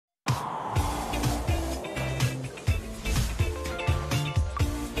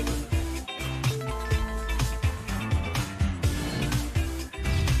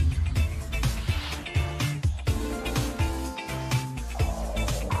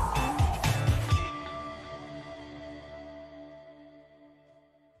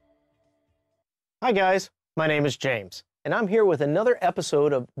Hi guys, my name is James, and I'm here with another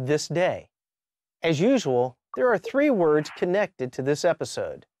episode of This Day. As usual, there are three words connected to this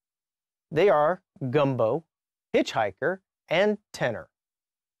episode. They are gumbo, hitchhiker, and tenor.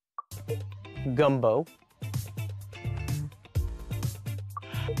 Gumbo,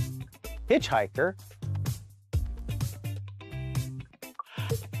 hitchhiker,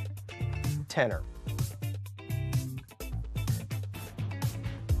 tenor.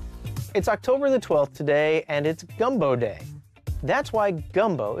 It's October the 12th today, and it's Gumbo Day. That's why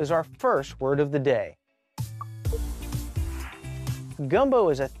gumbo is our first word of the day. Gumbo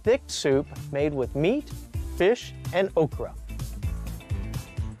is a thick soup made with meat, fish, and okra.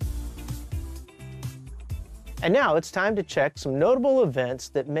 And now it's time to check some notable events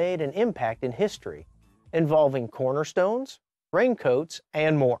that made an impact in history, involving cornerstones, raincoats,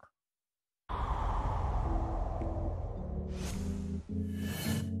 and more.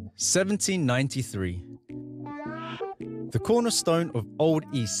 1793. The cornerstone of Old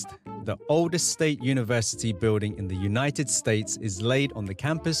East, the oldest state university building in the United States, is laid on the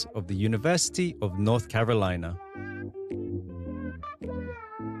campus of the University of North Carolina.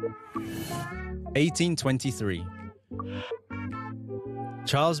 1823.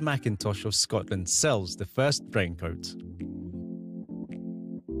 Charles Mackintosh of Scotland sells the first raincoat.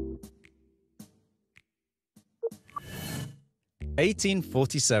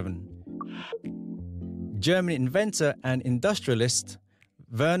 1847. German inventor and industrialist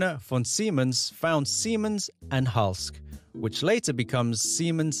Werner von Siemens found Siemens & Halske, which later becomes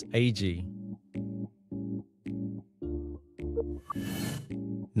Siemens AG.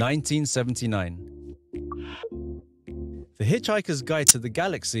 1979. The Hitchhiker's Guide to the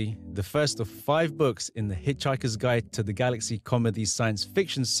Galaxy, the first of 5 books in the Hitchhiker's Guide to the Galaxy comedy science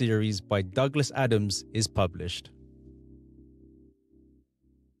fiction series by Douglas Adams, is published.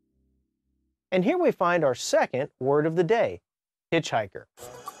 And here we find our second word of the day, hitchhiker.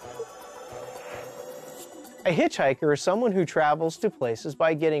 A hitchhiker is someone who travels to places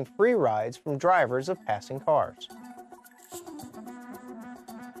by getting free rides from drivers of passing cars.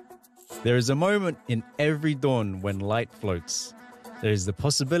 There is a moment in every dawn when light floats. There is the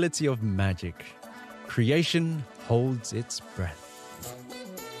possibility of magic. Creation holds its breath.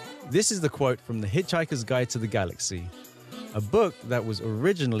 This is the quote from The Hitchhiker's Guide to the Galaxy, a book that was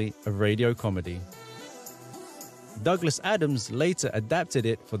originally a radio comedy. Douglas Adams later adapted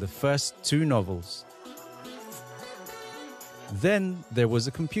it for the first 2 novels. Then there was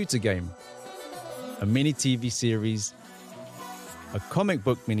a computer game, a mini TV series, a comic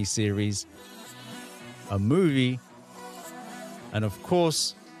book miniseries, a movie, and of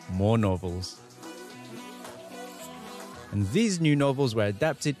course, more novels. And these new novels were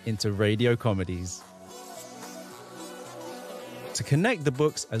adapted into radio comedies. To connect the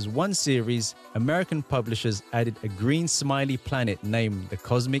books as one series, American publishers added a green smiley planet named the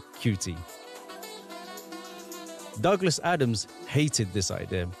Cosmic Cutie. Douglas Adams hated this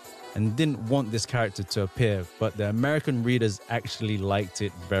idea and didn't want this character to appear, but the American readers actually liked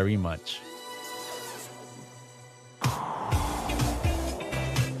it very much.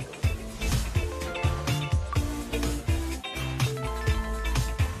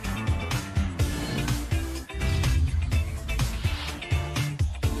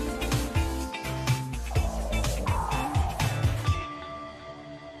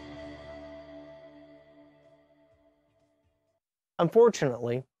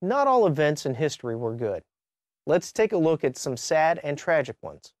 Unfortunately, not all events in history were good. Let's take a look at some sad and tragic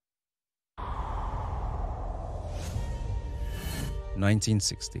ones.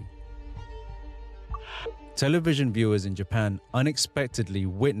 1960. Television viewers in Japan unexpectedly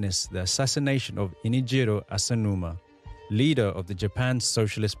witnessed the assassination of Inijiro Asanuma, leader of the Japan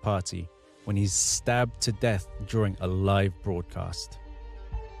Socialist Party, when he's stabbed to death during a live broadcast.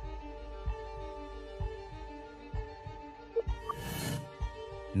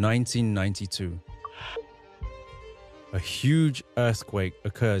 1992. A huge earthquake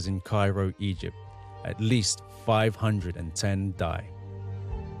occurs in Cairo, Egypt. At least 510 die.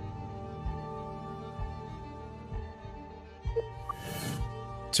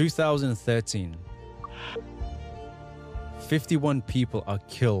 2013. 51 people are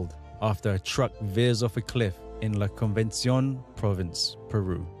killed after a truck veers off a cliff in La Convención province,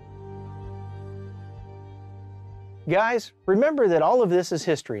 Peru. Guys, remember that all of this is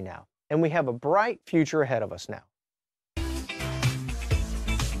history now, and we have a bright future ahead of us now.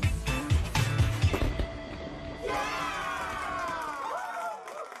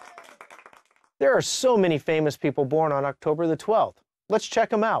 There are so many famous people born on October the 12th. Let's check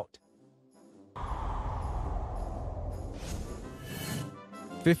them out.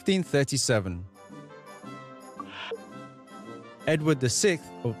 1537. Edward VI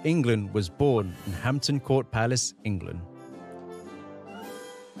of England was born in Hampton Court Palace, England.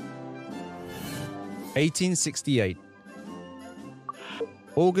 1868.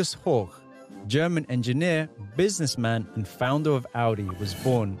 August Horch, German engineer, businessman, and founder of Audi, was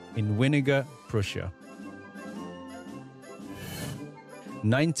born in Winiger, Prussia.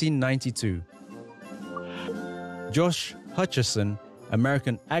 1992. Josh Hutcherson,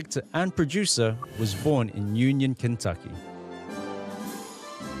 American actor and producer, was born in Union, Kentucky.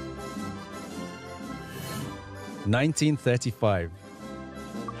 1935.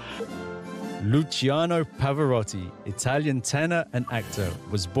 Luciano Pavarotti, Italian tenor and actor,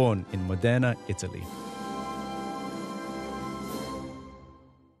 was born in Modena, Italy.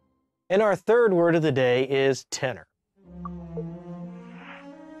 And our third word of the day is tenor.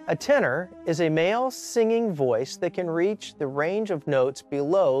 A tenor is a male singing voice that can reach the range of notes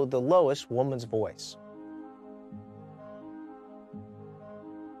below the lowest woman's voice.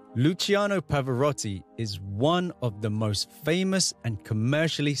 Luciano Pavarotti is one of the most famous and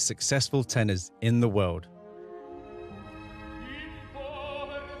commercially successful tenors in the world.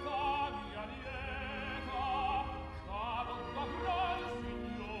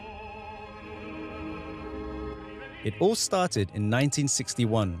 It all started in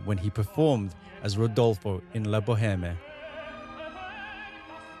 1961 when he performed as Rodolfo in La Bohème.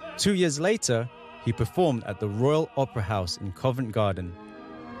 2 years later, he performed at the Royal Opera House in Covent Garden.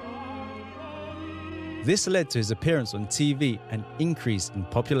 This led to his appearance on TV and increase in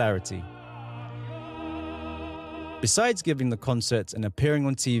popularity. Besides giving the concerts and appearing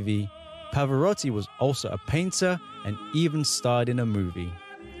on TV, Pavarotti was also a painter and even starred in a movie.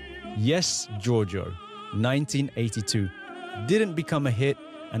 Yes, Giorgio, 1982, didn't become a hit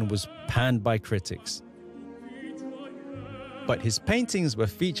and was panned by critics. But his paintings were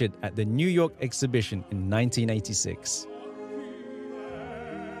featured at the New York exhibition in 1986.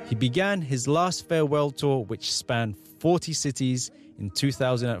 He began his last farewell tour, which spanned 40 cities, in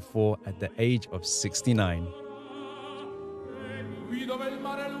 2004 at the age of 69.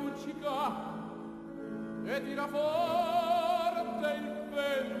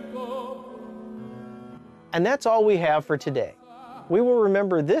 And that's all we have for today. We will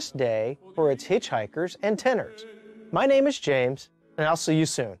remember this day for its hitchhikers and tenors. My name is James, and I'll see you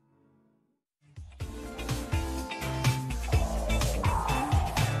soon.